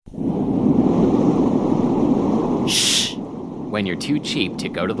When you're too cheap to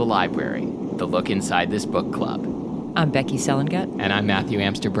go to the library, the look inside this book club. I'm Becky Sellengut. And I'm Matthew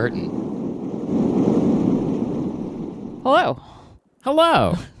Amster Burton. Hello.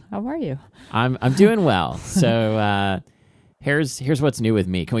 Hello. How are you? I'm doing well. So here's what's new with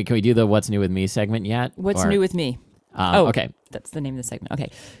me. Can we do the what's new with me segment yet? What's new with me? Okay. That's the name of the segment. Okay.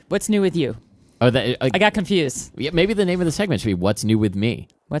 What's new with you? Oh, I got confused. Yeah, maybe the name of the segment should be "What's New with Me."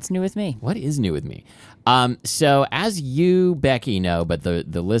 What's new with me? What is new with me? So as you, Becky, know, but the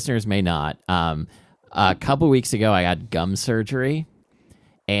listeners may not, a couple weeks ago I had gum surgery,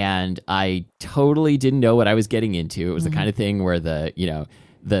 and I totally didn't know what I was getting into. It was the kind of thing where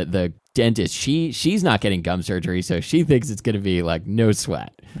the dentist, she's not getting gum surgery, so she thinks it's going to be like no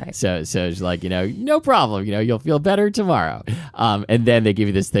sweat. Right. So she's like, no problem, you'll feel better tomorrow. And then they give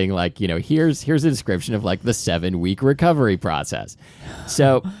you this thing like, here's a description of like the 7-week recovery process.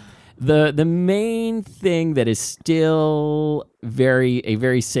 So the main thing that is still a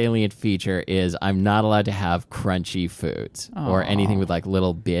very salient feature is I'm not allowed to have crunchy foods or anything with like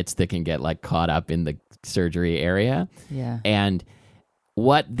little bits that can get like caught up in the surgery area. Yeah. And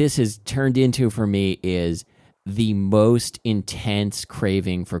what this has turned into for me is the most intense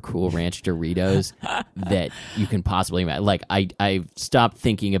craving for Cool Ranch Doritos that you can possibly imagine. Like, I've stopped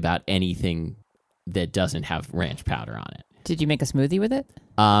thinking about anything that doesn't have ranch powder on it. Did you make a smoothie with it?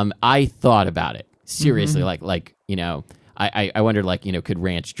 I thought about it. Seriously, I wondered, like, could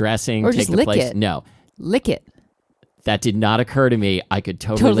ranch dressing Or take just the lick place? it. No. Lick it. That did not occur to me. I could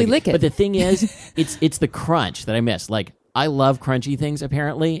totally lick it. But the thing is, it's the crunch that I miss. Like, I love crunchy things,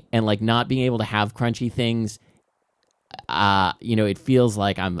 apparently, and like not being able to have crunchy things, it feels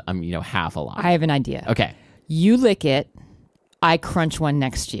like I'm half alive. I have an idea. Okay. You lick it. I crunch one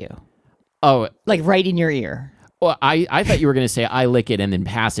next to you. Oh, Like right in your ear. well, I thought you were going to say I lick it and then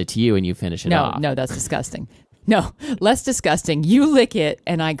pass it to you and you finish it off. No, that's disgusting. No, less disgusting. You lick it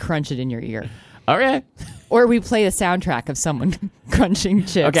and I crunch it in your ear. Okay. Or we play a soundtrack of someone crunching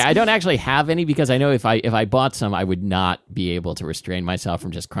chips. Okay, I don't actually have any because I know if I bought some, I would not be able to restrain myself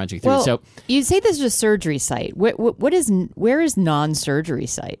from just crunching through. Well, So you say this is a surgery site. Where is non-surgery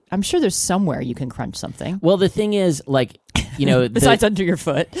site? I'm sure there's somewhere you can crunch something. well, the thing is, like, Besides under your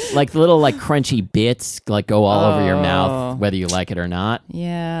foot. like the little like crunchy bits like go all over your mouth, whether you like it or not.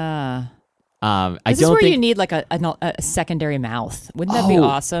 Yeah. I This is don't where think you need like a secondary mouth. Wouldn't that be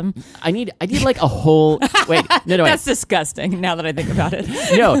awesome? I need like a whole wait. No, That's disgusting now that I think about it.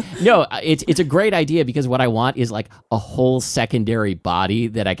 no, it's a great idea because what I want is like a whole secondary body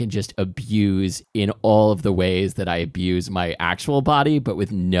that I can just abuse in all of the ways that I abuse my actual body, but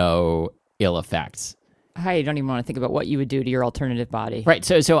with no ill effects. I don't even want to think about what you would do to your alternative body. Right.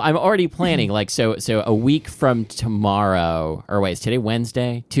 So I'm already planning like so a week from tomorrow, or wait, is today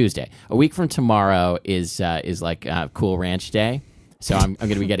Wednesday? Tuesday. A week from tomorrow is like Cool Ranch Day. So I'm going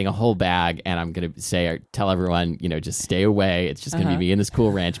to be getting a whole bag, and I'm going to tell everyone, just stay away. It's just going to be me in this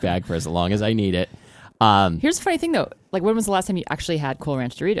Cool Ranch bag for as long as I need it. Here's the funny thing, though. Like, when was the last time you actually had Cool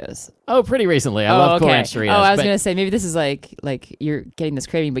Ranch Doritos? Oh, pretty recently. I love Cool Ranch Doritos. Oh, I was going to say, maybe this is like you're getting this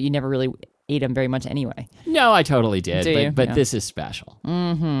craving, but you never really ate them very much anyway. No, I totally did. But Yeah. this is special.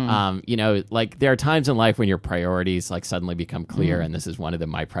 Mm-hmm. Like there are times in life when your priorities like suddenly become clear, and this is one of them.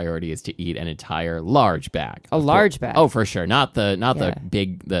 My priority is to eat an entire large bag. A large bag? Oh, for sure. Not the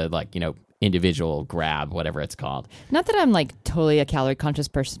big, individual grab, whatever it's called. Not that I'm like totally a calorie conscious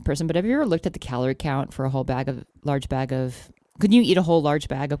person, but have you ever looked at the calorie count for a large bag of? Could you eat a whole large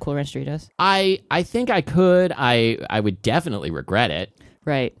bag of Cool Ranch Doritos? I think I could. I would definitely regret it.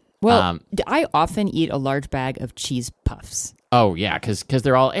 Right. Well, I often eat a large bag of cheese puffs. Oh yeah, because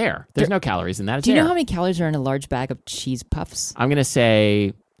they're all air. There's no calories in that. It's Do you know air. how many calories are in a large bag of cheese puffs? I'm gonna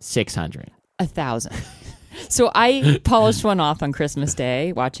say 600. 1,000. So I polished one off on Christmas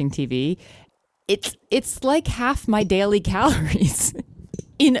Day watching TV. It's like half my daily calories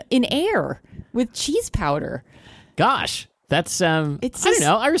in air with cheese powder. Gosh. That's I don't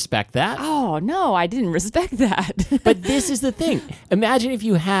know. I respect that. Oh no, I didn't respect that. But this is the thing. Imagine if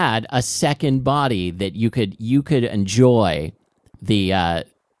you had a second body that you could enjoy the. I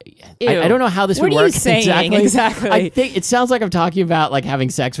don't know how this would work. What are you saying exactly? I think it sounds like I'm talking about like having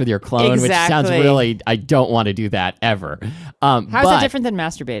sex with your clone, which sounds really. I don't want to do that ever. How's that different than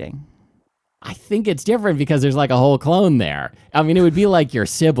masturbating? I think it's different because there's like a whole clone there. I mean, it would be like your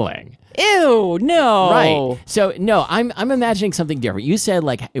sibling. Ew, no. Right. So, no, I'm imagining something different. You said,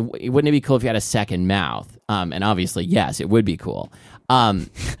 like, wouldn't it be cool if you had a second mouth? And obviously, yes, it would be cool.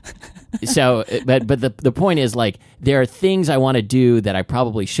 So, but the point is, like, there are things I want to do that I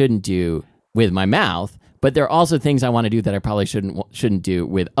probably shouldn't do with my mouth, but there are also things I want to do that I probably shouldn't do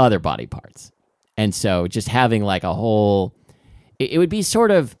with other body parts. And so just having, like, a whole it would be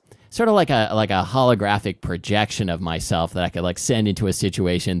sort of like a holographic projection of myself that I could like send into a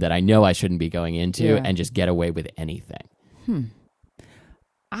situation that I know I shouldn't be going into and just get away with anything.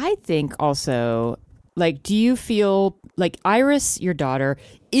 I think also, like, do you feel like Iris, your daughter,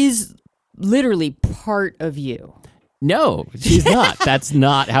 is literally part of you? No, she's not. That's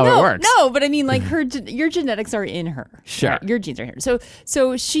not how it works. No, but I mean, like, your genetics are in her. Sure. Right? Your genes are in her.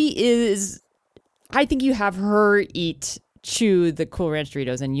 So she is, I think you have her chew the Cool Ranch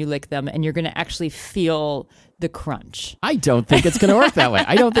Doritos and you lick them and you're going to actually feel the crunch. I don't think it's going to work that way.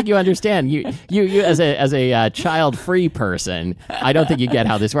 I don't think you understand. You as a child-free person, I don't think you get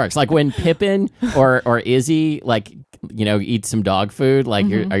how this works. Like when Pippin or Izzy, like, eat some dog food, like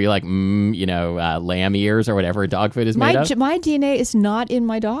are you like, lamb ears or whatever dog food is made of? My DNA is not in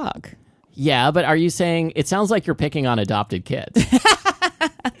my dog. Yeah, but are you saying, it sounds like you're picking on adopted kids.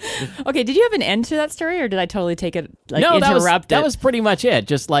 Okay, did you have an end to that story or did I totally take it, like, no, interrupt it? That was pretty much it.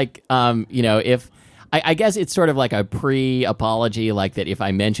 Just like, if... I guess it's sort of like a pre-apology, like that if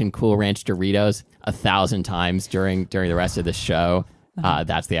I mention Cool Ranch Doritos 1,000 times during the rest of the show,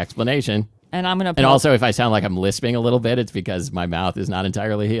 that's the explanation. And I'm gonna. And also, if I sound like I'm lisping a little bit, it's because my mouth is not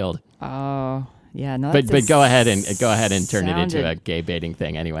entirely healed. Oh, yeah, no. But go ahead and turn it into a gay baiting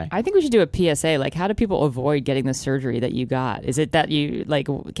thing anyway. I think we should do a PSA. Like, how do people avoid getting the surgery that you got? Is it that you like?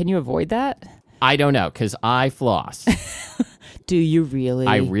 Can you avoid that? I don't know, because I floss. Do you really?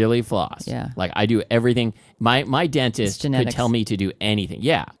 I really floss. Yeah. Like I do everything. My dentist could tell me to do anything.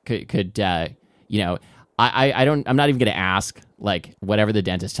 Yeah. Could I don't, I'm not even going to ask, like, whatever the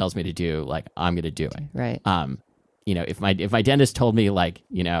dentist tells me to do, like, I'm going to do it. Right. If my dentist told me, like,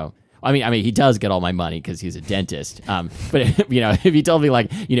 I mean, he does get all my money because he's a dentist. But if he told me,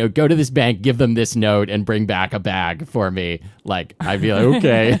 like, go to this bank, give them this note, and bring back a bag for me, like, I'd be like,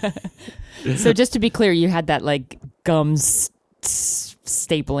 okay. So just to be clear, you had that like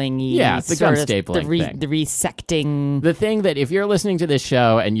stapling. Yeah, the gum stapling thing. The resecting. The thing that if you're listening to this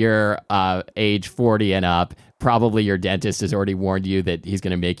show and you're age 40 and up, probably your dentist has already warned you that he's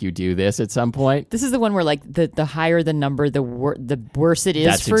going to make you do this at some point. This is the one where like the higher the number, the worse it is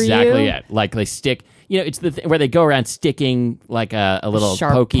That's for you. That's exactly it. Like they stick, it's the where they go around sticking like a little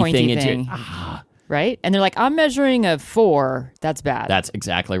sharp, pokey thing into it. Right? And they're like, I'm measuring a 4. That's bad. That's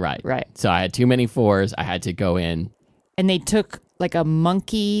exactly right. Right. So I had too many 4s. I had to go in. And they took like a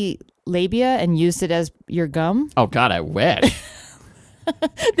monkey labia and used it as your gum? Oh, God, I wish.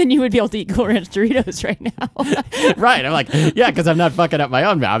 Then you would be able to eat Cool Ranch Doritos right now. Right. I'm like, yeah, because I'm not fucking up my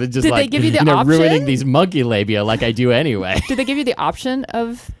own mouth. It's just Did like, they give you the option? Ruining these monkey labia like I do anyway. Did they give you the option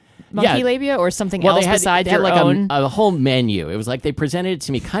of monkey labia or something else besides they had your like own? a whole menu. It was like they presented it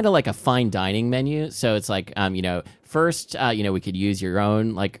to me kind of like a fine dining menu. So it's like, first, we could use your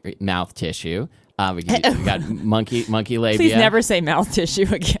own like mouth tissue. We got monkey labia. Please never say mouth tissue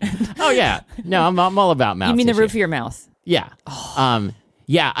again. Oh yeah, no, I'm all about mouth. You mean tissue. the roof of your mouth? Yeah. Oh.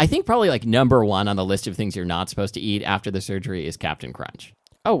 Yeah. I think probably like number one on the list of things you're not supposed to eat after the surgery is Captain Crunch.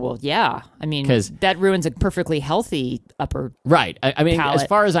 Oh, well, yeah. I mean, that ruins a perfectly healthy upper Right. I mean, palate. As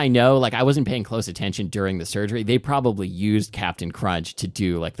far as I know, like I wasn't paying close attention during the surgery. They probably used Captain Crunch to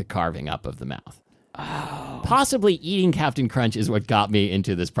do like the carving up of the mouth. Oh. Possibly eating Captain Crunch is what got me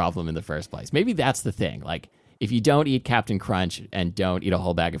into this problem in the first place. Maybe that's the thing. Like, if you don't eat Captain Crunch and don't eat a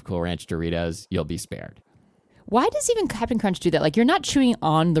whole bag of Cool Ranch Doritos, you'll be spared. Why does even Captain Crunch do that? Like, you're not chewing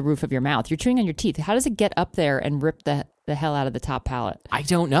on the roof of your mouth. You're chewing on your teeth. How does it get up there and rip the hell out of the top palate? I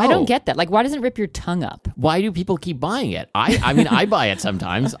don't know. I don't get that. Like, why doesn't it rip your tongue up? Why do people keep buying it? I mean, I buy it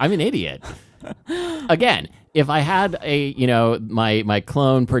sometimes. I'm an idiot. Again, if I had my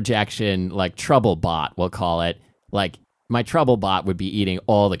clone projection, like Trouble Bot, we'll call it, like my Trouble Bot would be eating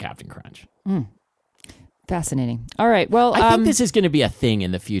all the Captain Crunch. Fascinating. All right. Well, I think this is going to be a thing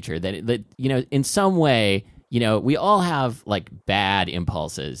in the future that in some way, we all have like bad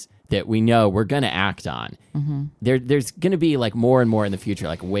impulses that we know we're going to act on. Mm-hmm. There's going to be like more and more in the future,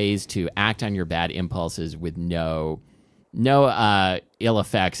 like ways to act on your bad impulses with no ill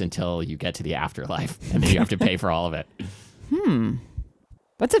effects until you get to the afterlife, and then you have to pay for all of it.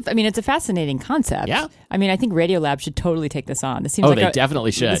 It's a fascinating concept. Yeah. I mean, I think Radiolab should totally take this on. This seems they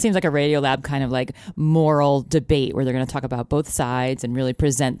definitely should. This seems like a Radiolab kind of like moral debate where they're going to talk about both sides and really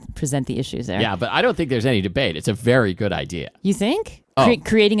present the issues there. Yeah, but I don't think there's any debate. It's a very good idea. You think?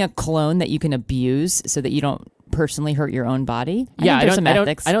 Creating a clone that you can abuse so that you don't personally hurt your own body? I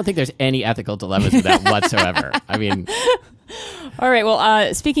don't think there's any ethical dilemmas with that whatsoever. I mean... All right.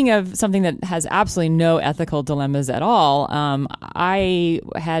 Well, speaking of something that has absolutely no ethical dilemmas at all, I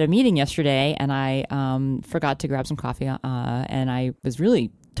had a meeting yesterday and I forgot to grab some coffee and I was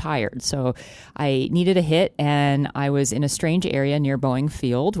really tired. So I needed a hit, and I was in a strange area near Boeing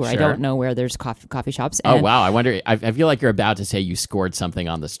Field where I Sure. don't know where there's coffee shops. Oh, And wow. I wonder, I feel like you're about to say you scored something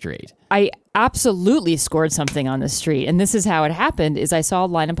on the street. I absolutely scored something on the street. And this is how it happened is I saw a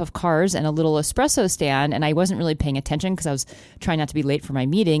lineup of cars and a little espresso stand, and I wasn't really paying attention because I was trying not to be late for my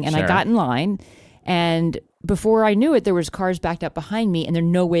meeting. And I Sure. got in line, and before I knew it, there was cars backed up behind me, and there's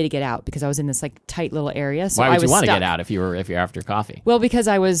no way to get out because I was in this like tight little area. So Why I would was you want to stuck. get out if you're after coffee? Well, because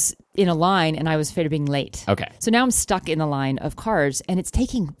I was in a line and I was afraid of being late. Okay. So now I'm stuck in the line of cars, and it's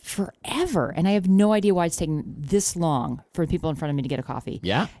taking forever. And I have no idea why it's taking this long for people in front of me to get a coffee.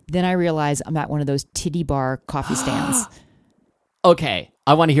 Yeah. Then I realize I'm at one of those titty bar coffee stands. Okay.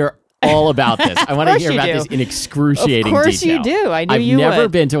 I want to hear all about this. I want to course hear you about do. this in excruciating Of course detail. you do. I knew I've you never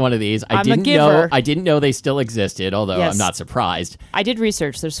would. been to one of these. I'm a I giver. didn't know they still existed, although Yes. I'm not surprised. I did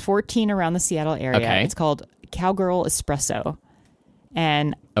research. There's 14 around the Seattle area. Okay. It's called Cowgirl Espresso.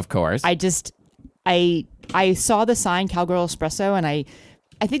 And Of course. I saw the sign Cowgirl Espresso, and I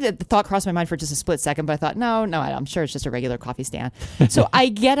think that the thought crossed my mind for just a split second, but I thought, no, I'm sure it's just a regular coffee stand. So I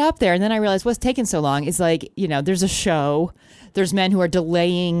get up there, and then I realize what's taking so long is like, there's a show. There's men who are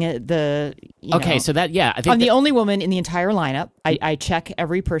delaying the. Okay, so that, yeah, I think I'm the only woman in the entire lineup. I check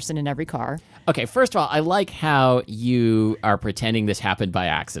every person in every car. Okay, first of all, I like how you are pretending this happened by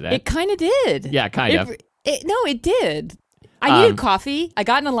accident. It kind of did. Yeah, kind of. No, it did. I needed coffee. I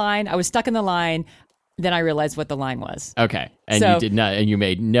got in a line. I was stuck in the line. Then I realized what the line was. Okay, and So- you did not, and you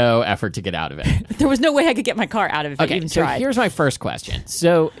made no effort to get out of it. There was no way I could get my car out of it if I Okay, even so tried. here's my first question.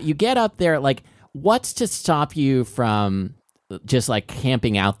 So you get up there, like, what's to stop you from just like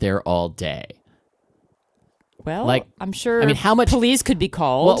camping out there all day? Well, like, I'm sure. I mean, how much- police could be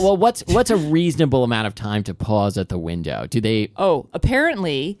called? Well, what's a reasonable amount of time to pause at the window? Do they Oh,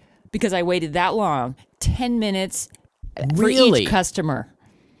 apparently, because I waited that long, 10 minutes for Really? each customer.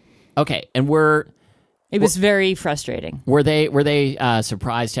 Okay, and were It was very frustrating. they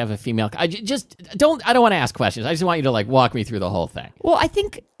surprised to have a female? I don't want to ask questions. I just want you to like walk me through the whole thing. Well,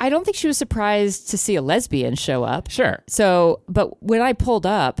 I don't think she was surprised to see a lesbian show up. Sure. So, but when I pulled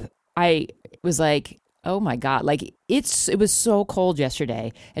up, I was like, oh my God, like it was so cold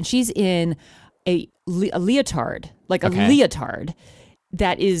yesterday. And she's in a leotard, like Okay. a leotard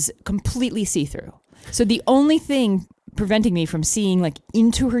that is completely see-through. So the only thing preventing me from seeing like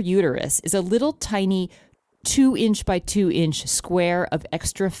into her uterus is a little tiny 2-inch by 2-inch square of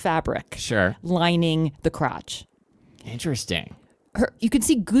extra fabric Sure. lining the crotch. Interesting. You can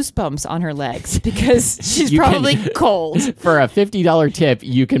see goosebumps on her legs because she's You can- probably cold. For a $50 tip,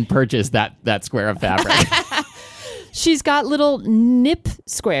 you can purchase that square of fabric. She's got little nip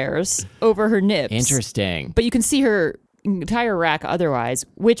squares over her nips. Interesting. But you can see her entire rack otherwise,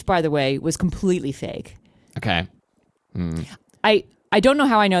 which, by the way, was completely fake. Okay. I don't know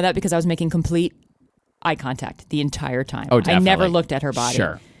how I know that because I was making complete eye contact the entire time. Oh, I definitely. never looked at her body.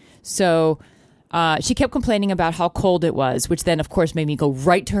 Sure. So she kept complaining about how cold it was, which then, of course, made me go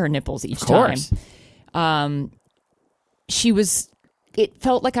right to her nipples each Of course. time. It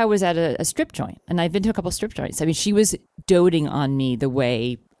felt like I was at a strip joint, and I've been to a couple strip joints. I mean, she was doting on me the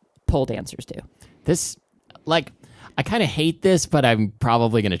way pole dancers do. This, like, I kind of hate this, but I'm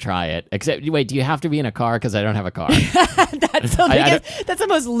probably going to try it. Except, wait, do you have to be in a car? Because I don't have a car. That's the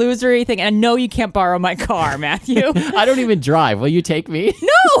most losery thing. And no, you can't borrow my car, Matthew. I don't even drive. Will you take me?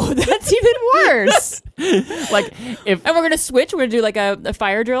 No, that's even worse. Like, if And we're gonna switch. We're gonna do like a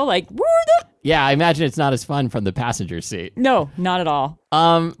fire drill. Like, yeah, I imagine it's not as fun from the passenger seat. no, not at all.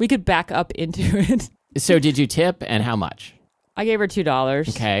 We could back up into it. So did you tip, and how much? I gave her $2.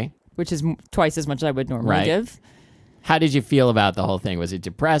 Okay. Which is twice as much as I would normally Right. give. How did you feel about the whole thing? Was it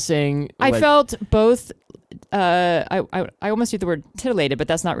depressing? I Was- felt both. I almost used the word titillated, but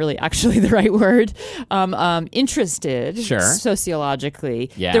that's not really actually the right word. Interested, Sure. sociologically.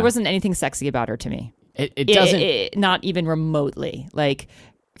 Yeah. There wasn't anything sexy about her to me. It doesn't. Not even remotely. Like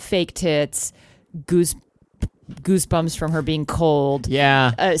fake tits, goosebumps from her being cold.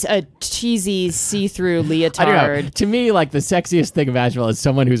 Yeah. A cheesy see-through I don't know. leotard. To me, like the sexiest thing imaginable is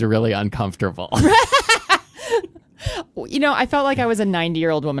someone who's really uncomfortable. You know, I felt like I was a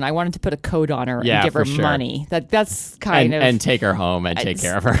 90-year-old woman. I wanted to put a coat on her Yeah, and give her for sure. money. That's kind of and take her home and take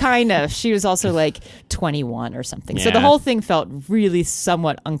care of her. Kind of. She was also like 21 or something. So the Yeah. whole thing felt really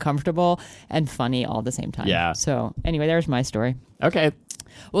somewhat uncomfortable and funny all at the same time. Yeah. So anyway, there's my story. Okay.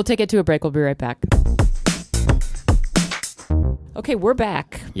 We'll take it to a break. We'll be right back. Okay, we're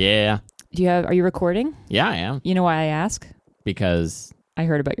back. Yeah. Are you recording? Yeah, I am. You know why I ask? Because I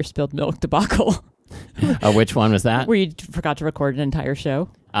heard about your spilled milk debacle. Which one was that? Where you forgot to record an entire show?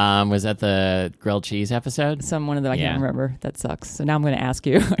 Was that the grilled cheese episode? One of them I can't remember. That sucks. So now I'm going to ask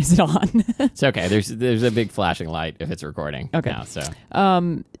you, is it on? It's okay. There's a big flashing light if it's recording. Okay. Now,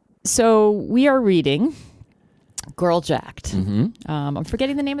 so. So we are reading Girl Jacked. Mm-hmm. I'm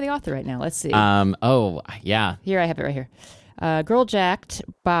forgetting the name of the author right now. Let's see. Oh, yeah. Here, I have it right here. Girl Jacked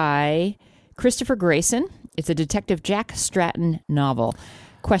by Christopher Grayson. It's a Detective Jack Stratton novel.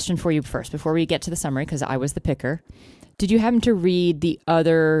 Question for you first, before we get to the summary, because I was the picker. Did you happen to read the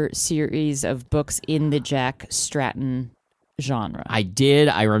other series of books in the Jack Stratton genre? I did.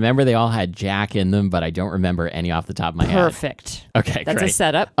 I remember they all had Jack in them, but I don't remember any off the top of my head. Perfect. Okay, That's great. a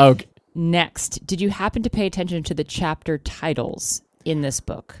setup. Okay. Next, did you happen to pay attention to the chapter titles in this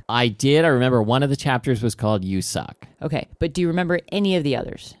book? I did. I remember one of the chapters was called You Suck. Okay, but do you remember any of the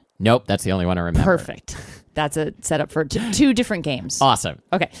others? Nope, that's the only one I remember. Perfect. That's a setup for two different games. Awesome.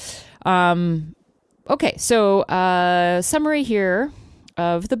 Okay. So summary here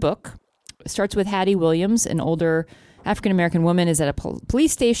of the book starts with Hattie Williams, an older African-American woman, is at a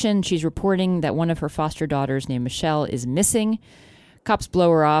police station. She's reporting that one of her foster daughters named Michelle is missing. Cops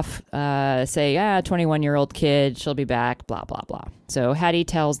blow her off, say, 21-year-old kid, she'll be back, blah, blah, blah. So Hattie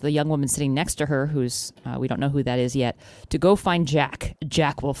tells the young woman sitting next to her, who's, we don't know who that is yet, to go find Jack.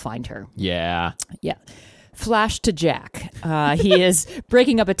 Jack will find her. Yeah. Yeah. Flash to Jack. He is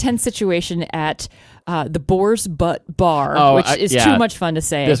breaking up a tense situation at the Boar's Butt Bar, which is too much fun to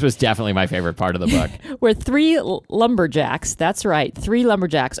say. This was definitely my favorite part of the book. Where three lumberjacks, that's right, three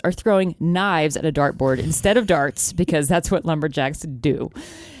lumberjacks are throwing knives at a dartboard instead of darts, because that's what lumberjacks do.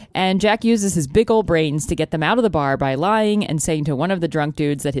 And Jack uses his big old brains to get them out of the bar by lying and saying to one of the drunk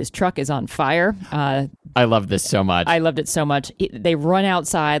dudes that his truck is on fire. I love this so much. I loved it so much. They run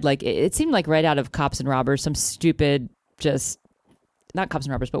outside, like it seemed like right out of Cops and Robbers, some stupid, just not Cops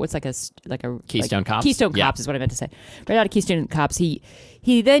and Robbers, but what's like a Keystone Cops? Keystone Cops is what I meant to say. Right out of Keystone Cops. He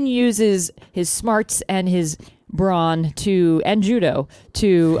then uses his smarts and his brawn and judo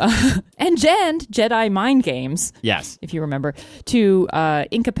and Jedi mind games. Yes. If you remember, to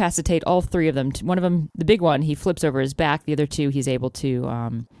incapacitate all three of them. One of them, the big one, he flips over his back. The other two, he's able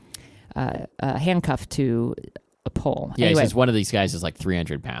to handcuff to a pole. Yeah, anyway, he says one of these guys is like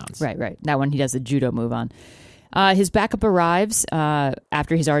 300 pounds. Right. That one he does the judo move on. His backup arrives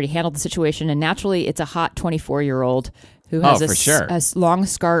after he's already handled the situation, and naturally it's a hot 24-year-old who has a long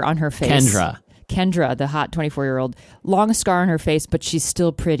scar on her face. Kendra, the hot 24-year-old, long scar on her face, but she's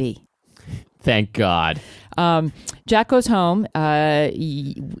still pretty. Thank God. Jack goes home.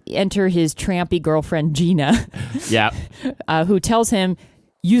 Enter his trampy girlfriend, Gina. Yeah. Who tells him,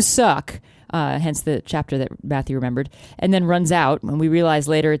 "You suck." Hence the chapter that Matthew remembered, and then runs out. And we realize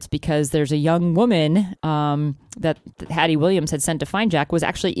later it's because there's a young woman that Hattie Williams had sent to find Jack was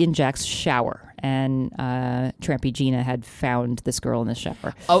actually in Jack's shower. And Trampy Gina had found this girl in the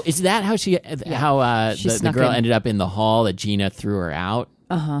shower. Oh, is that how the girl ended up in the hall that Gina threw her out?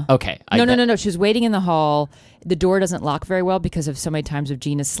 Uh-huh. Okay. No. She was waiting in the hall. The door doesn't lock very well because of so many times of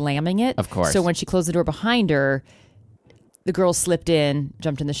Gina slamming it. Of course. So when she closed the door behind her, the girl slipped in,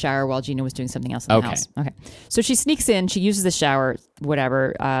 jumped in the shower while Gina was doing something else in the house. Okay. So she sneaks in. She uses the shower,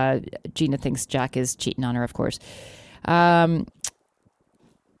 whatever. Gina thinks Jack is cheating on her, of course.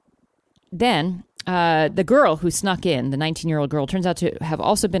 Then the girl who snuck in, the 19-year-old girl, turns out to have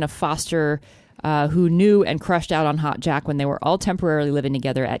also been a foster who knew and crushed out on Hot Jack when they were all temporarily living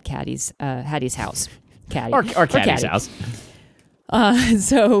together at Hattie's house. Caddy. Or Caddy's house.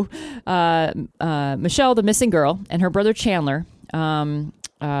 So Michelle, the missing girl, and her brother Chandler,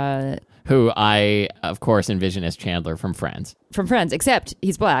 who I, of course, envision as Chandler from Friends. From Friends, except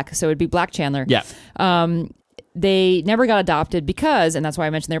he's black, so it'd be Black Chandler. Yeah. They never got adopted because, and that's why I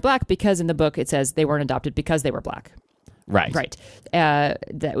mentioned they're black, because in the book it says they weren't adopted because they were black. Right. That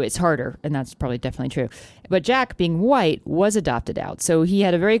it's harder, and that's probably definitely true. But Jack, being white, was adopted out. So he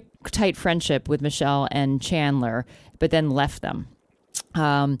had a very tight friendship with Michelle and Chandler, but then left them.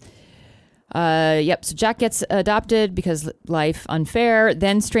 So Jack gets adopted because life unfair.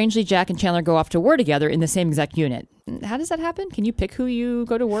 Then, strangely, Jack and Chandler go off to war together in the same exact unit. How does that happen? Can you pick who you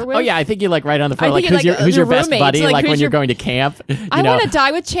go to war with? Oh, yeah. I think you right on the phone. Like, who's your best buddy? Like when you're going to camp? I want to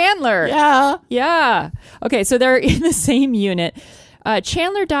die with Chandler. Yeah. Okay, so they're in the same unit.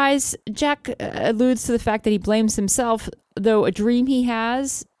 Chandler dies. Jack alludes to the fact that he blames himself, though a dream he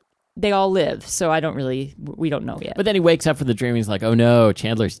has, they all live. So we don't know yet. But then he wakes up from the dream and he's like, oh no,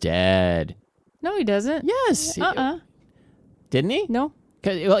 Chandler's dead. No, he doesn't. Yes. Didn't he? No.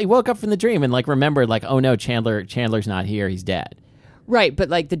 Well, he woke up from the dream and remembered oh no, Chandler's not here. He's dead. Right, but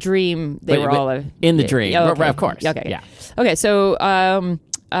the dream, they were all in the dream. Oh, okay. Of course. Okay. Yeah. Okay, so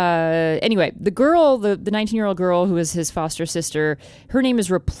anyway, the girl, the 19-year-old girl who is his foster sister, her name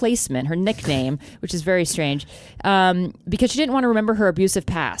is Replacement, her nickname, which is very strange, because she didn't want to remember her abusive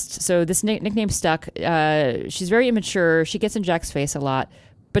past. So this nickname stuck. She's very immature. She gets in Jack's face a lot,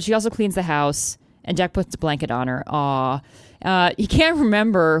 but she also cleans the house, and Jack puts a blanket on her. Aw. He can't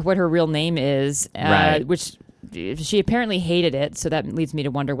remember what her real name is, Right. which she apparently hated it, so that leads me to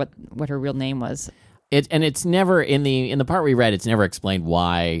wonder what her real name was. It's never in the part we read. It's never explained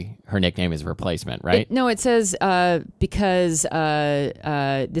why her nickname is Replacement, right? No, it says because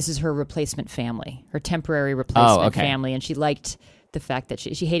this is her replacement family, her temporary replacement family, and she liked the fact that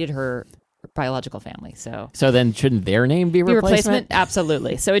she hated her biological family. So then shouldn't their name be Replacement?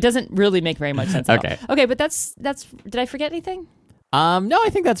 Absolutely. So it doesn't really make very much sense. Okay. At all. Okay, but that's. Did I forget anything? No, I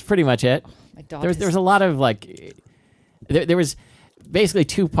think that's pretty much it. My dog. There was a lot of like, there was basically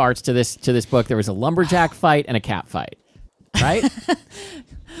two parts to this book. There was a lumberjack fight and a cat fight, right?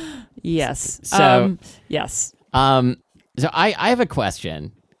 Yes. So yes. So I have a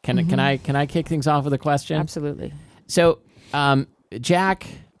question. Can I kick things off with a question? Absolutely. So Jack,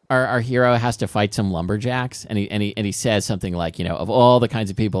 our hero, has to fight some lumberjacks, and he says something like, of all the kinds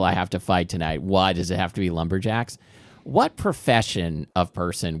of people I have to fight tonight, why does it have to be lumberjacks? What profession of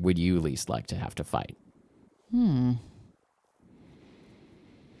person would you least like to have to fight?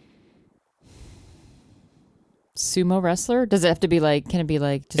 Sumo wrestler? Does it have to be like? Can it be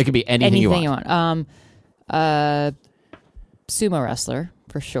like? Just It could be anything you want. Sumo wrestler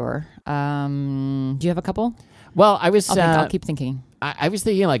for sure. Do you have a couple? Well, I'll keep thinking. I was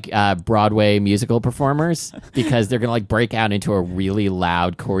thinking like Broadway musical performers, because they're gonna like break out into a really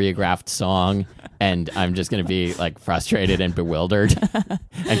loud choreographed song, and I'm just gonna be like frustrated and bewildered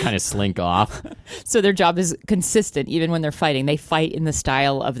and kind of slink off. So their job is consistent even when they're fighting. They fight in the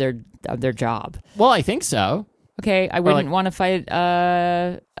style of their job. Well, I think so. Okay, I wouldn't want to fight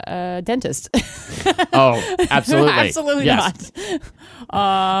a dentist. Oh, absolutely. Absolutely yes.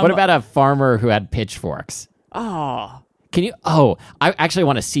 not. What about a farmer who had pitchforks? Oh. Can you? Oh, I actually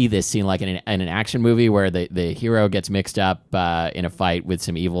want to see this scene like in an action movie where the hero gets mixed up in a fight with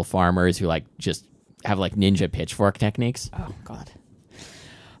some evil farmers who like just have like ninja pitchfork techniques. Oh God.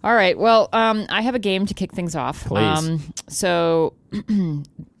 All right. Well, I have a game to kick things off. Please. So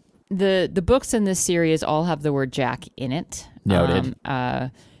the books in this series all have the word Jack in it. Noted.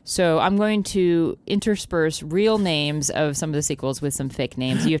 So I'm going to intersperse real names of some of the sequels with some fake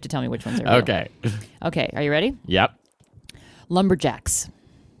names. You have to tell me which ones are real. Okay. Okay. Are you ready? Yep. Lumberjacks.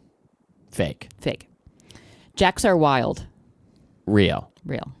 Fake. Fake. Jacks Are Wild. Real.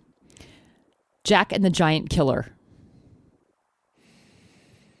 Real. Jack and the Giant Killer.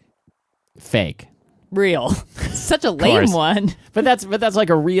 Fake. Real. Such a lame one. But that's like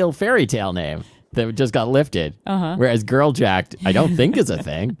a real fairy tale name that just got lifted. Whereas Girl Jacked, I don't think is a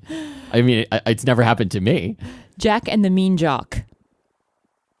thing. I mean, it's never happened to me. Jack and the Mean Jock.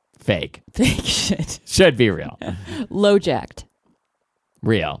 Fake. Fake shit. Should be real. Low Jacked.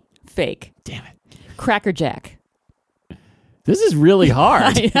 Real. Fake. Damn it. Cracker Jack. This is really hard.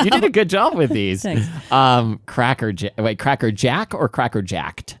 I know. You did a good job with these. Thanks. Cracker Jack or Cracker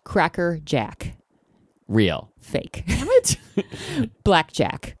Jacked? Cracker Jack. Real. Fake. Damn it.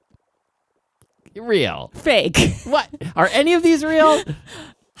 Blackjack. Real. Fake. What? Are any of these real?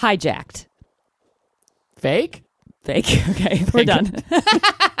 Hijacked. Fake? Fake. Okay, we're done.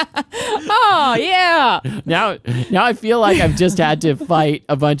 Oh, yeah. Now I feel like I've just had to fight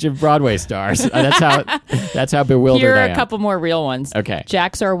a bunch of Broadway stars. That's how bewildered Here I are am. a couple more real ones. Okay.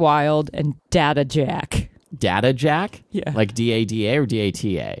 Jacks Are Wild and Data Jack. Data Jack? Yeah. Like DADA or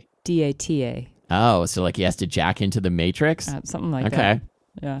DATA? DATA. Oh, so like he has to jack into the Matrix? Something like that. Okay.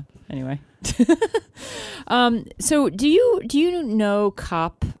 Yeah. Anyway. So do you know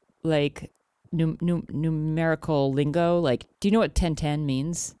cop like numerical lingo? Like, do you know what 1010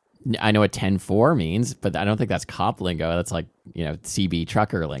 means? I know what 10-4 means, but I don't think that's cop lingo. That's like, CB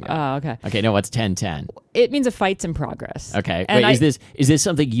trucker lingo. Oh, okay. Okay, no, what's 10-10? It means a fight's in progress. Okay. And Wait, is this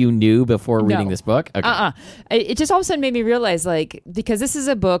something you knew before reading No. this book? Okay. It just all of a sudden made me realize, like, because this is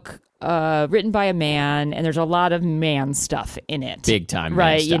a book written by a man, and there's a lot of man stuff in it. Big time man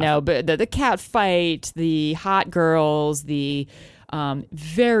right? stuff. But the cat fight, the hot girls, the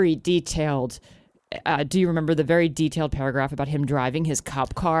very detailed. Do you remember the very detailed paragraph about him driving his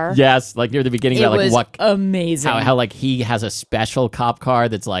cop car? Yes, like near the beginning It about like was what amazing. how like he has a special cop car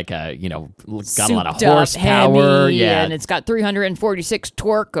that's like got a lot of Souped up, horsepower. heavy, Yeah. and it's got 346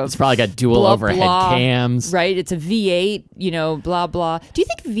 torque of It's probably got dual blah, overhead blah. cams. Right, it's a V8, blah blah. Do you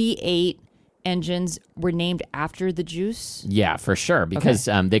think V8 engines were named after the juice? Yeah, for sure, because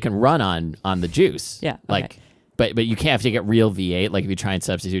they can run on the juice. Yeah, okay. Like but you can't have to get real V8. Like if you try and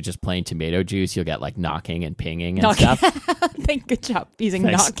substitute just plain tomato juice, you'll get like knocking and pinging and stuff. Good job using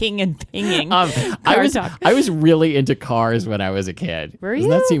Thanks. knocking and pinging. I was really into cars when I was a kid. Were Doesn't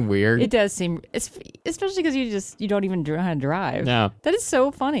you? that seem weird? It does seem, especially because you don't even know how to drive. No. That is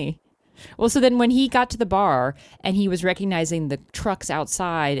so funny. Well, so then when he got to the bar and he was recognizing the trucks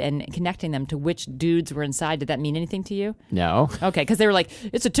outside and connecting them to which dudes were inside, did that mean anything to you? No. Okay, because they were like,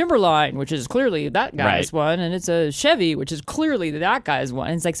 it's a Timberline, which is clearly that guy's Right. one, and it's a Chevy, which is clearly that guy's one.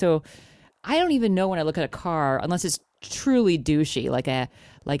 And it's like, so I don't even know when I look at a car unless it's truly douchey, like a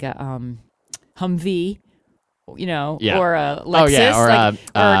Humvee, Yeah. or a Lexus. Oh, yeah, or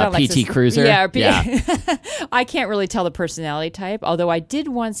not a PT Lexus. Cruiser. Yeah, Yeah. I can't really tell the personality type, although I did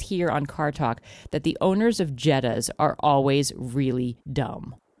once hear on Car Talk that the owners of Jettas are always really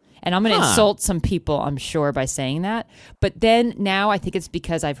dumb. And I'm going to insult some people, I'm sure, by saying that. But then now I think it's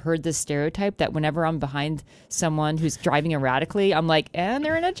because I've heard this stereotype that whenever I'm behind someone who's driving erratically, I'm like, and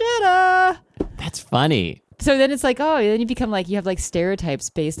they're in a Jetta. That's funny. So then it's like, oh, then you become like, you have like stereotypes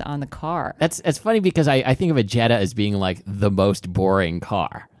based on the car. That's funny because I think of a Jetta as being like the most boring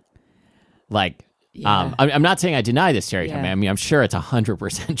car. Like, Yeah. I'm not saying I deny this stereotype. Yeah. I mean, I'm sure it's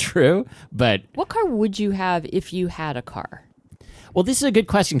 100% true, but What car would you have if you had a car? well, this is a good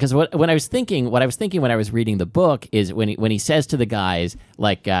question because what I was thinking when I was reading the book is when he says to the guys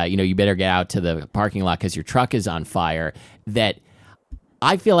like, you better get out to the parking lot because your truck is on fire. That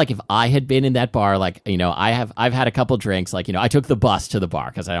I feel like if I had been in that bar, like, I've had a couple drinks, like, I took the bus to the bar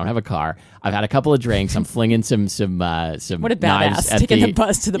because I don't have a car. I've had a couple of drinks. I'm flinging some What a knives badass, at taking the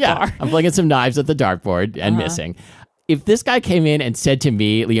bus to the bar. I'm flinging some knives at the dartboard and missing. If this guy came in and said to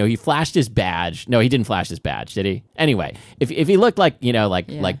me, he flashed his badge. No, he didn't flash his badge, did he? Anyway, if he looked like,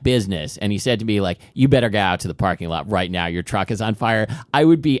 like business and he said to me, like, you better get out to the parking lot right now. Your truck is on fire. I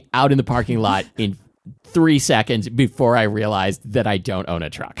would be out in the parking lot in 3 seconds before I realized that I don't own a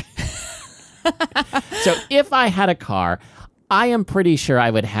truck. So if I had a car, I am pretty sure I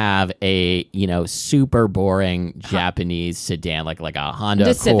would have a, super boring Japanese sedan, like a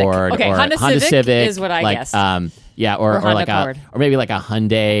Honda Civic. Accord Okay, or Honda Civic is what I guessed. Yeah, or Honda like Accord. or maybe like a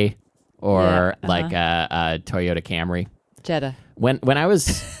Hyundai or Yeah, like a Toyota Camry. Jetta. When I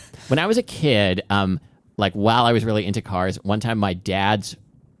was a kid, like while I was really into cars, one time my dad's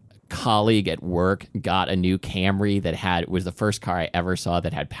colleague at work got a new Camry that was the first car I ever saw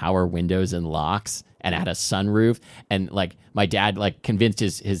that had power windows and locks and had a sunroof. And like my dad like convinced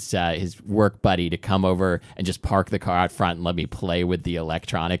his work buddy to come over and just park the car out front and let me play with the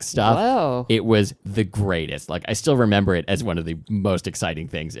electronic stuff. Whoa. It was the greatest. Like I still remember it as one of the most exciting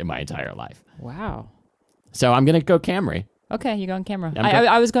things in my entire life. Wow. So I'm gonna go Camry. Okay, you go on camera. I'm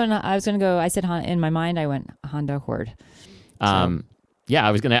I was going to go. I said in my mind. I went Honda Accord. Yeah,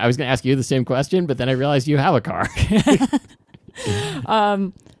 I was gonna ask you the same question, but then I realized you have a car.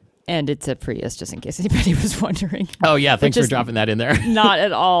 And it's a Prius, just in case anybody was wondering. Oh yeah, thanks for is dropping that in there. Not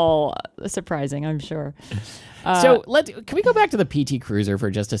at all surprising, I'm sure. So can we go back to the PT Cruiser for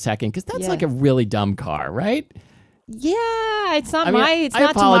just a second? Because that's Yeah. like a really dumb car, right? Yeah, it's not I mean, it's I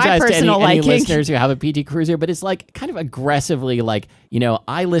not to my apologize to personal any liking. listeners who have a PT Cruiser, but it's like kind of aggressively like,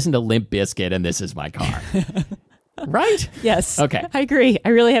 I listen to Limp Bizkit and this is my car. Right? Yes. Okay. I agree. I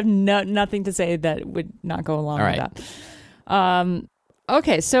really have nothing to say that would not go along All with right. that.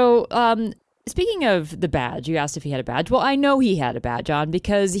 Okay, so speaking of the badge, you asked if he had a badge. Well, I know he had a badge on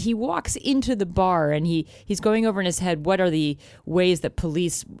because he walks into the bar and he's going over in his head, what are the ways that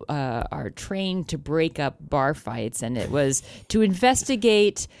police are trained to break up bar fights? And it was to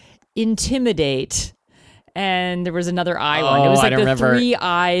investigate, intimidate, and there was another I one. It was I like don't the remember. 3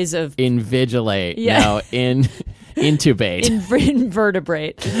 eyes of Invigilate. Yeah. No, intubate.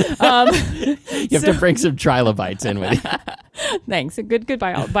 invertebrate. You have to bring some trilobites in with you. Thanks. A good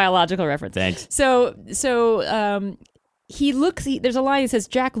biological reference. Thanks. So he looks. There's a line that says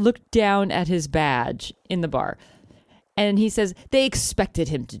Jack looked down at his badge in the bar, and he says they expected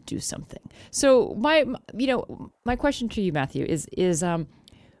him to do something. So my question to you, Matthew, is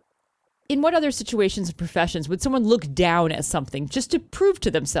in what other situations and professions would someone look down at something just to prove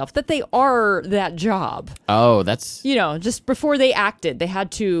to themselves that they are that job? Oh, that's Just before they acted, they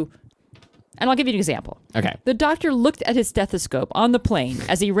had to. And I'll give you an example. okay. The doctor looked at his stethoscope on the plane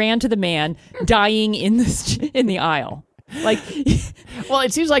as he ran to the man dying in the aisle. Like, Well,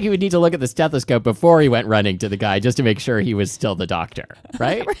 it seems like he would need to look at the stethoscope before he went running to the guy just to make sure he was still the doctor,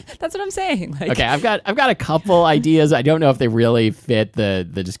 right? that's what I'm saying. Like, Okay, I've got a couple ideas. I don't know if they really fit the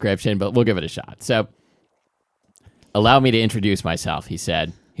description, but we'll give it a shot. So, allow me to introduce myself, he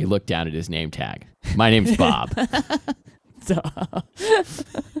said. He looked down at his name tag. My name's Bob.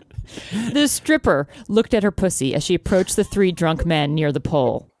 The stripper looked at her pussy as she approached the three drunk men near the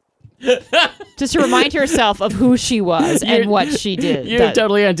pole. Just to remind herself of who she was and what she did. You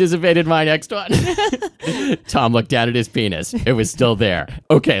totally anticipated my next one. Tom looked down at his penis. It was still there.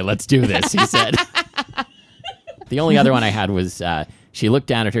 Okay, let's do this, he said. The only other one I had was she looked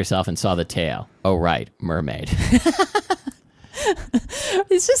down at herself and saw the tail. Oh, right, mermaid.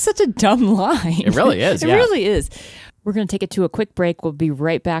 It's just such a dumb line. It really is, It really is. We're going to take it to a quick break. We'll be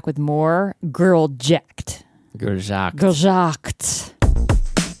right back with more Girl Jacked. Gerjacked.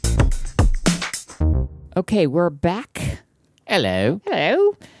 Okay, we're back. Hello.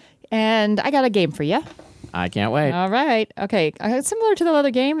 Hello. And I got a game for you. I can't wait. All right. Okay. Similar to the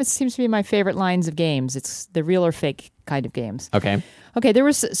other game, it seems to be my favorite lines of games. It's the real or fake kind of games. Okay. Okay, there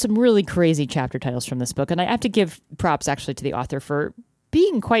was some really crazy chapter titles from this book, and I have to give props actually to the author for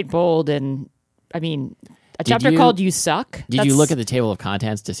being quite bold. And a chapter called "You Suck." Did you look at the table of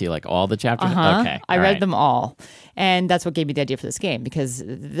contents to see like all the chapters? Okay, I read them all, and that's what gave me the idea for this game because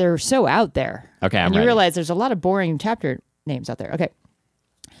they're so out there. Okay, and you realize there's a lot of boring chapter names out there. Okay,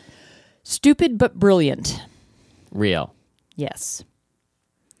 stupid but brilliant. Real. Yes.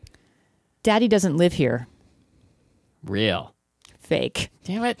 Daddy doesn't live here. Real. Fake.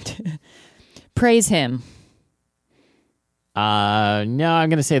 Damn it. Praise him. No, I'm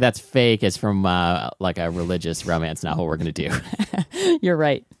going to say that's fake. It's from like a religious romance novel we're going to do. You're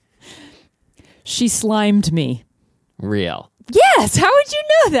right. She slimed me. Real. Yes. How would you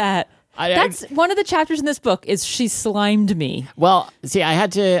know that? That's one of the chapters in this book is she slimed me. Well, see, I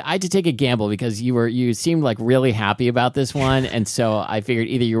had to take a gamble because you seemed like really happy about this one, and so I figured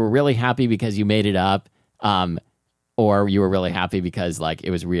either you were really happy because you made it up, or you were really happy because like it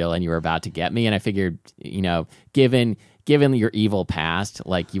was real and you were about to get me. And I figured, given your evil past,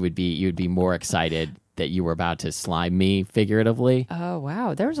 like you would be more excited that you were about to slime me figuratively. Oh,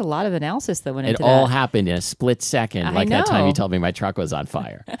 wow. There was a lot of analysis that went into that. It all happened in a split second, like that time you told me my truck was on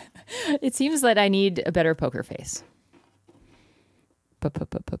fire. It seems that I need a better poker face. Poker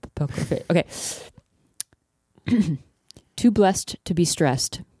face. Okay. Too blessed to be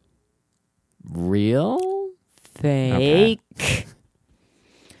stressed. Real? Fake. Okay.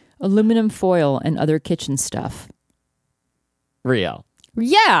 Aluminum foil and other kitchen stuff. Real.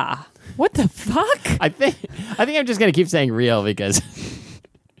 Yeah. What the fuck? I think I'm just gonna keep saying real because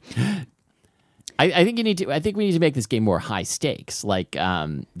I think we need to make this game more high stakes. Like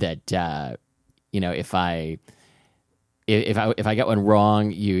that if I get one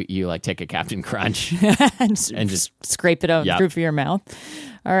wrong, you like take a Captain Crunch and just scrape it out the roof of your mouth.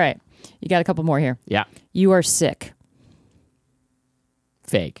 All right. You got a couple more here. Yeah. You are sick.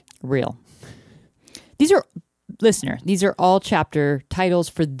 Fake. Real. These are all chapter titles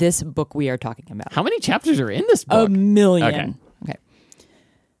for this book we are talking about. How many chapters are in this book? 1 million. Okay.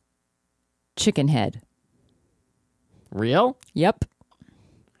 Chicken head. Real? Yep.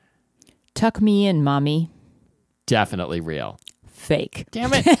 Tuck me in, mommy. Definitely real. Fake.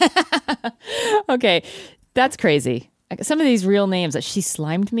 Damn it. Okay. That's crazy. Some of these real names that she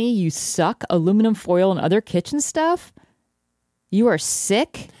slimed me, you suck, aluminum foil and other kitchen stuff. You are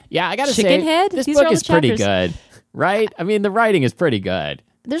sick. Yeah, I gotta Chicken say, head? this These book are all is the pretty chapters. good, right? I mean, the writing is pretty good.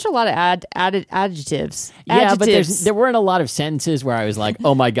 There's a lot of added adjectives. Yeah, but there weren't a lot of sentences where I was like,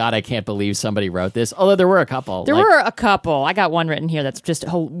 oh my God, I can't believe somebody wrote this. Although there were a couple. There were a couple. I got one written here that's just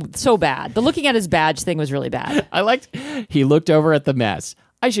so bad. The looking at his badge thing was really bad. I liked, he looked over at the mess.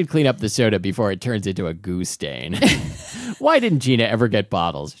 I should clean up the soda before it turns into a goo stain. Why didn't Gina ever get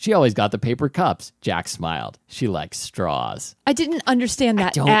bottles? She always got the paper cups. Jack smiled. She likes straws. I didn't understand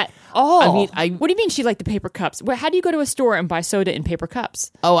that at all. I mean, what do you mean she liked the paper cups? How do you go to a store and buy soda in paper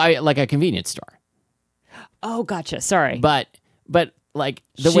cups? Oh, I like a convenience store. Oh, gotcha. Sorry. But like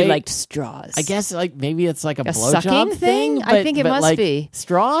the she way liked straws. I guess like maybe it's like a sucking blowjob thing. I think it must like, be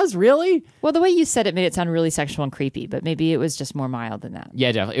straws. Really? Well, the way you said it made it sound really sexual and creepy, but maybe it was just more mild than that.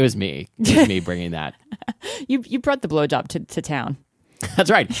 Yeah, definitely. It was me. It was me bringing that. You brought the blowjob to town. That's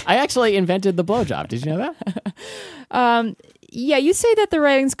right. I actually invented the blowjob. Did you know that? Yeah, you say that the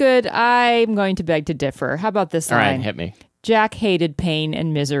writing's good. I'm going to beg to differ. How about this line? All right, hit me. Jack hated pain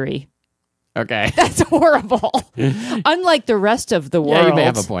and misery. Okay. That's horrible. Unlike the rest of the world. Yeah, you may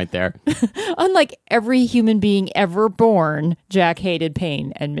have a point there. Unlike every human being ever born, Jack hated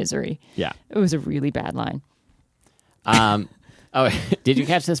pain and misery. Yeah. It was a really bad line. Oh, did you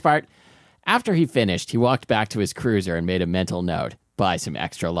catch this part? After he finished, he walked back to his cruiser and made a mental note. Buy some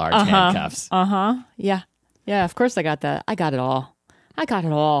extra large handcuffs. Yeah. Yeah, of course I got that. I got it all. I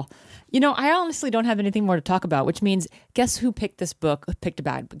honestly don't have anything more to talk about, which means guess who picked this book?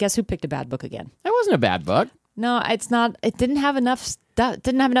 Guess who picked a bad book again? That wasn't a bad book. No, it's not. It didn't have enough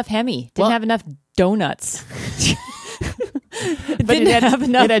didn't have enough Hemi. Didn't have enough donuts. But it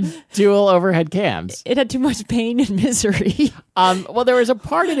had dual overhead cams. It had too much pain and misery. Well, there was a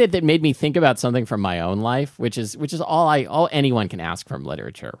part in it that made me think about something from my own life, which is all anyone can ask from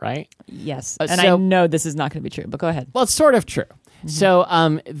literature, right? Yes, and I know this is not going to be true, but go ahead. Well, it's sort of true. Mm-hmm.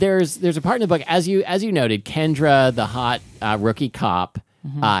 So there's a part in the book, as you noted, Kendra, the hot rookie cop,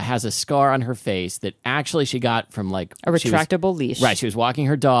 has a scar on her face that actually she got from like a retractable leash. Right, she was walking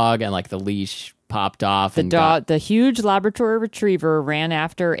her dog, and like the leash popped off. The huge Labrador Retriever ran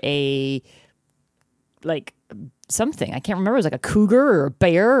after something. I can't remember. It was like a cougar or a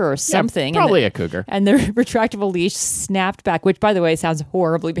bear or something. Yeah, probably a cougar. And the retractable leash snapped back, which, by the way, sounds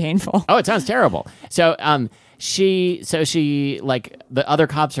horribly painful. Oh, it sounds terrible. So, she like the other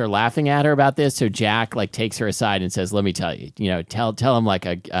cops are laughing at her about this. So Jack like takes her aside and says, "Let me tell you, tell him like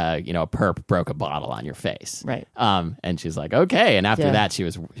a perp broke a bottle on your face." Right. And she's like, "Okay." And after that, she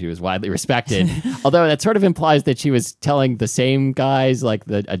was widely respected. Although that sort of implies that she was telling the same guys like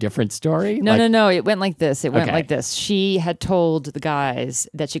a different story. No. It went like this. It went like this. She had told the guys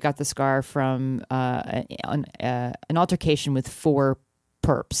that she got the scar from an altercation with 4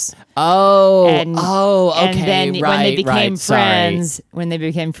 perps. Okay. And then right, when they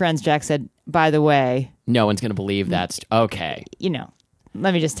became friends, Jack said, "By the way, no one's going to believe that's okay.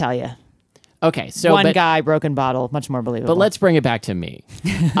 Let me just tell you." Okay, so one guy, broken bottle, much more believable. But let's bring it back to me.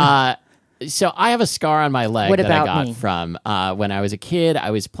 So I have a scar on my leg that I got from when I was a kid.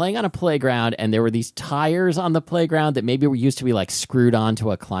 I was playing on a playground, and there were these tires on the playground that maybe used to be like screwed onto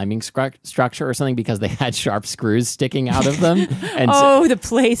a climbing structure or something because they had sharp screws sticking out of them. And the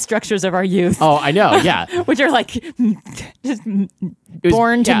play structures of our youth. Oh, I know, yeah. Which are like just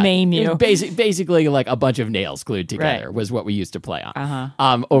born to maim you. Basically like a bunch of nails glued together was what we used to play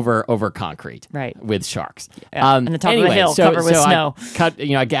on over concrete with sharks. Yeah. And the top of the hill covered with snow.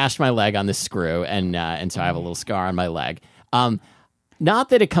 I gashed my leg on this screw, and so I have a little scar on my leg. Not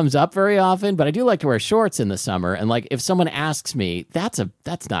that it comes up very often, but I do like to wear shorts in the summer. And like, if someone asks me, that's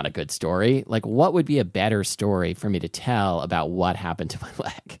not a good story. Like, what would be a better story for me to tell about what happened to my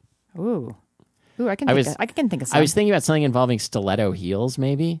leg? Ooh, I can think of something. I was thinking about something involving stiletto heels,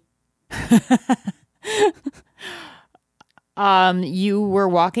 maybe. You were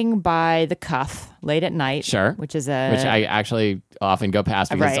walking by the Cuff late at night. Sure. Which I actually often go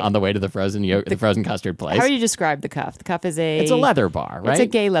past because it's on the way to the frozen custard place. How do you describe the Cuff? The Cuff is it's a leather bar, right? It's a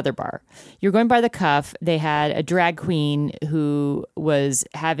gay leather bar. You're going by the Cuff. They had a drag queen who was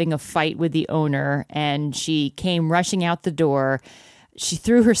having a fight with the owner, and she came rushing out the door. She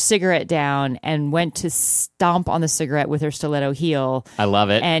threw her cigarette down and went to stomp on the cigarette with her stiletto heel. I love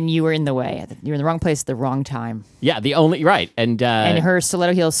it. And you were in the way. You were in the wrong place at the wrong time. Yeah, right. And her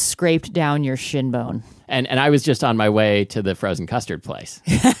stiletto heel scraped down your shin bone. And I was just on my way to the frozen custard place.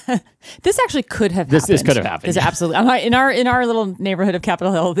 This actually could have happened. This could have happened. This absolutely. In our little neighborhood of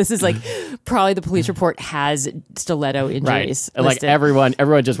Capitol Hill, this is like probably the police report has stiletto injuries. Right. Like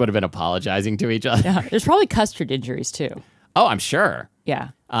everyone just would have been apologizing to each other. Yeah. There's probably custard injuries too. Oh, I'm sure. Yeah.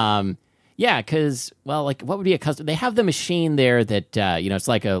 Yeah, because what would be a custom? They have the machine there that it's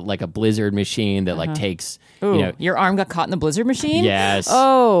like a blizzard machine that takes. Ooh, your arm got caught in the blizzard machine. Yes.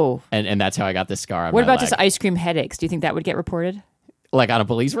 Oh. And that's how I got the scar on What my about leg. just ice cream headaches? Do you think that would get reported? Like on a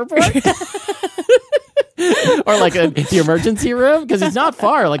police report? Or like the emergency room? Because it's not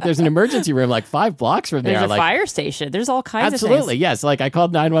far. Like there's an emergency room like 5 blocks from there. There's a fire station. There's all kinds of things. Absolutely, yes. Like I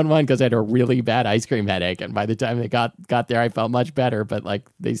called 911 because I had a really bad ice cream headache. And by the time they got there, I felt much better. But like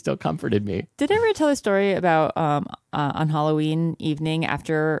they still comforted me. Did I ever tell a story about on Halloween evening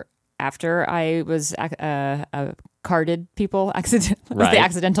after I was carded people, the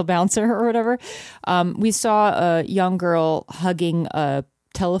accidental bouncer or whatever? We saw a young girl hugging a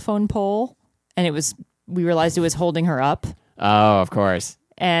telephone pole, and we realized it was holding her up. Oh, of course.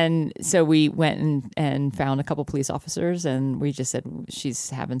 And so we went and found a couple police officers, and we just said she's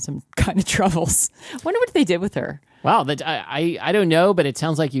having some kind of troubles. Wonder what they did with her. Wow, I don't know, but it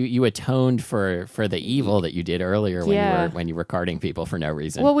sounds like you atoned for the evil that you did earlier when you were carding people for no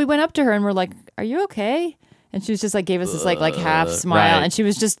reason. Well, we went up to her and we're like, "Are you okay?" And she was just like gave us this like half smile, and she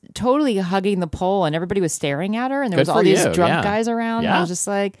was just totally hugging the pole, and everybody was staring at her, and there was all these drunk guys around. And I was just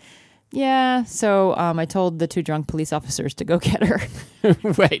like, yeah. So I told the 2 drunk police officers to go get her.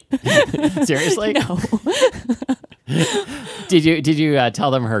 Wait, seriously? No. Did you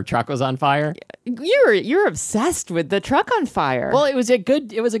tell them her truck was on fire? You're obsessed with the truck on fire. Well, it was a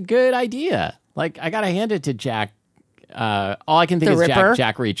good idea. Like I gotta hand it to Jack. All I can think is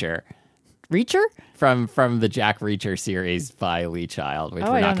Jack Reacher. Reacher? From the Jack Reacher series by Lee Child, which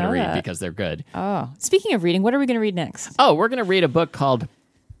Oh, we're I not don't going to know read that. because they're good. Oh, speaking of reading, what are we going to read next? Oh, we're going to read a book called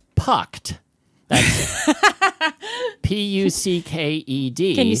Pucked. That's Pucked. Can you say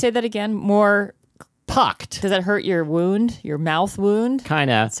that again? More. Pucked? Does that hurt your wound? Your mouth wound? Kind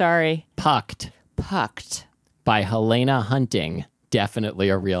of. Sorry. Pucked Pucked. by Helena Hunting. Definitely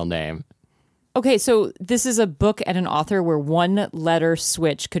a real name. Okay, so this is a book and an author where one letter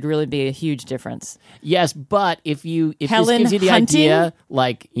switch could really be a huge difference. Yes, but if this Helen gives you the Hunting? idea,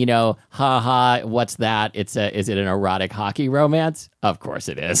 like, haha, what's that? Is it an erotic hockey romance? Of course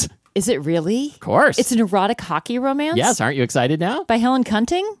it is. Is it really? Of course. It's an erotic hockey romance? Yes, aren't you excited now? By Helen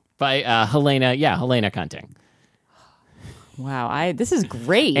Cunting? By Helena Cunting. Wow, this is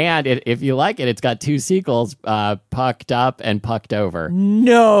great. And if you like it, it's got 2 sequels, Pucked Up and Pucked Over.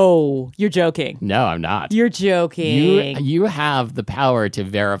 No, you're joking. No, I'm not. You're joking. You have the power to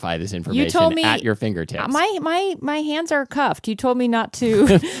verify this information at your fingertips. My hands are cuffed. You told me not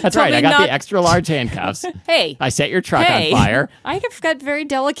to. That's right. I got the extra large handcuffs. Hey, I set your truck on fire. I have got very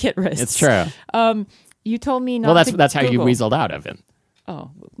delicate wrists. It's true. You told me not. Well, to that's how you Google. weaseled out of it. Oh,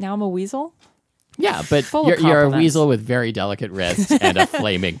 now I'm a weasel. Yeah, but Full of you're a compliments. weasel with very delicate wrists and a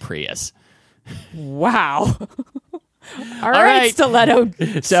flaming Prius. Wow. All right. right, stiletto.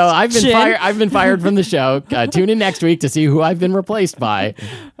 So I've been Chin. fired. I've been fired from the show. Tune in next week to see who I've been replaced by.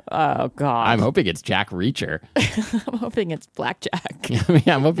 Oh God. I'm hoping it's Jack Reacher. I'm hoping it's blackjack.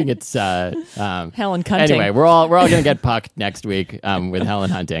 I'm hoping it's Helen Cunting. Anyway, we're all gonna get pucked next week with Helen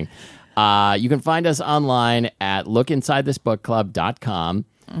Hunting. You can find us online at lookinsidethisbookclub.com.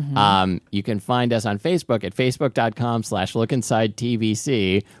 You can find us on Facebook at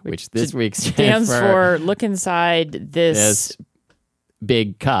facebook.com/lookinsidetvc, which this week stands for look inside this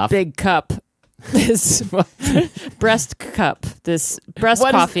big cup. big cup. This breast cup. This breast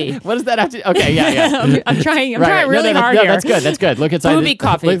coffee. What does that have to? Okay, yeah. I'm trying Right. really No, hard no, here. That's good. Look inside. Booby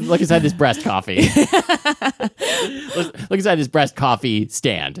coffee. Look inside this breast coffee. Look inside this breast coffee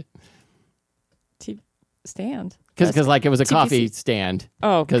stand. Stand. Because like it was a TPC. coffee stand.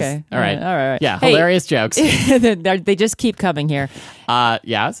 Oh, okay. All right. All right. Yeah, Hey, hilarious jokes. they just keep coming here.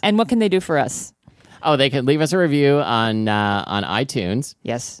 Yes. And what can they do for us? Oh, they can leave us a review on iTunes.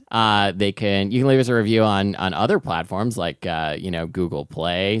 Yes. You can leave us a review on other platforms like Google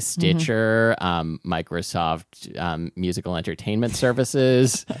Play, Stitcher, Microsoft Musical Entertainment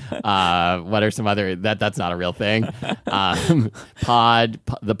Services. What are some other that's not a real thing? The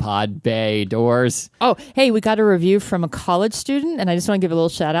Pod Bay Doors. Oh, hey, we got a review from a college student, and I just want to give a little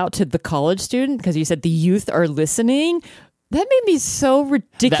shout out to the college student because you said the youth are listening. That made me so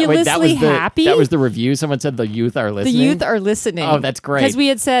ridiculously happy. That was the review. Someone said the youth are listening. The youth are listening. Oh, that's great. Because we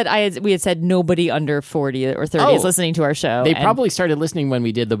had said nobody under 40 or 30 is listening to our show. They probably started listening when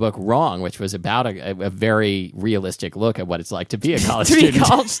we did the book Wrong, which was about a very realistic look at what it's like to be a college to be a student.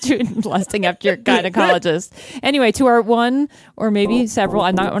 college student lusting after your gynecologist. Anyway, to our one or maybe several.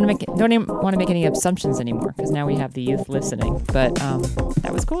 I don't even want to make any assumptions anymore because now we have the youth listening. But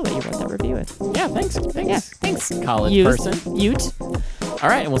that was cool that you wrote that review with. Yeah, thanks. Yeah, thanks, College youth. person. Ute. All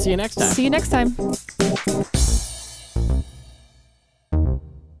right, and we'll see you next time. See you next time. Woo!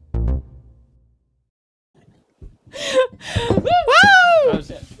 Oh,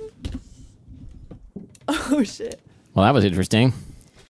 shit. Oh shit. Well, that was interesting.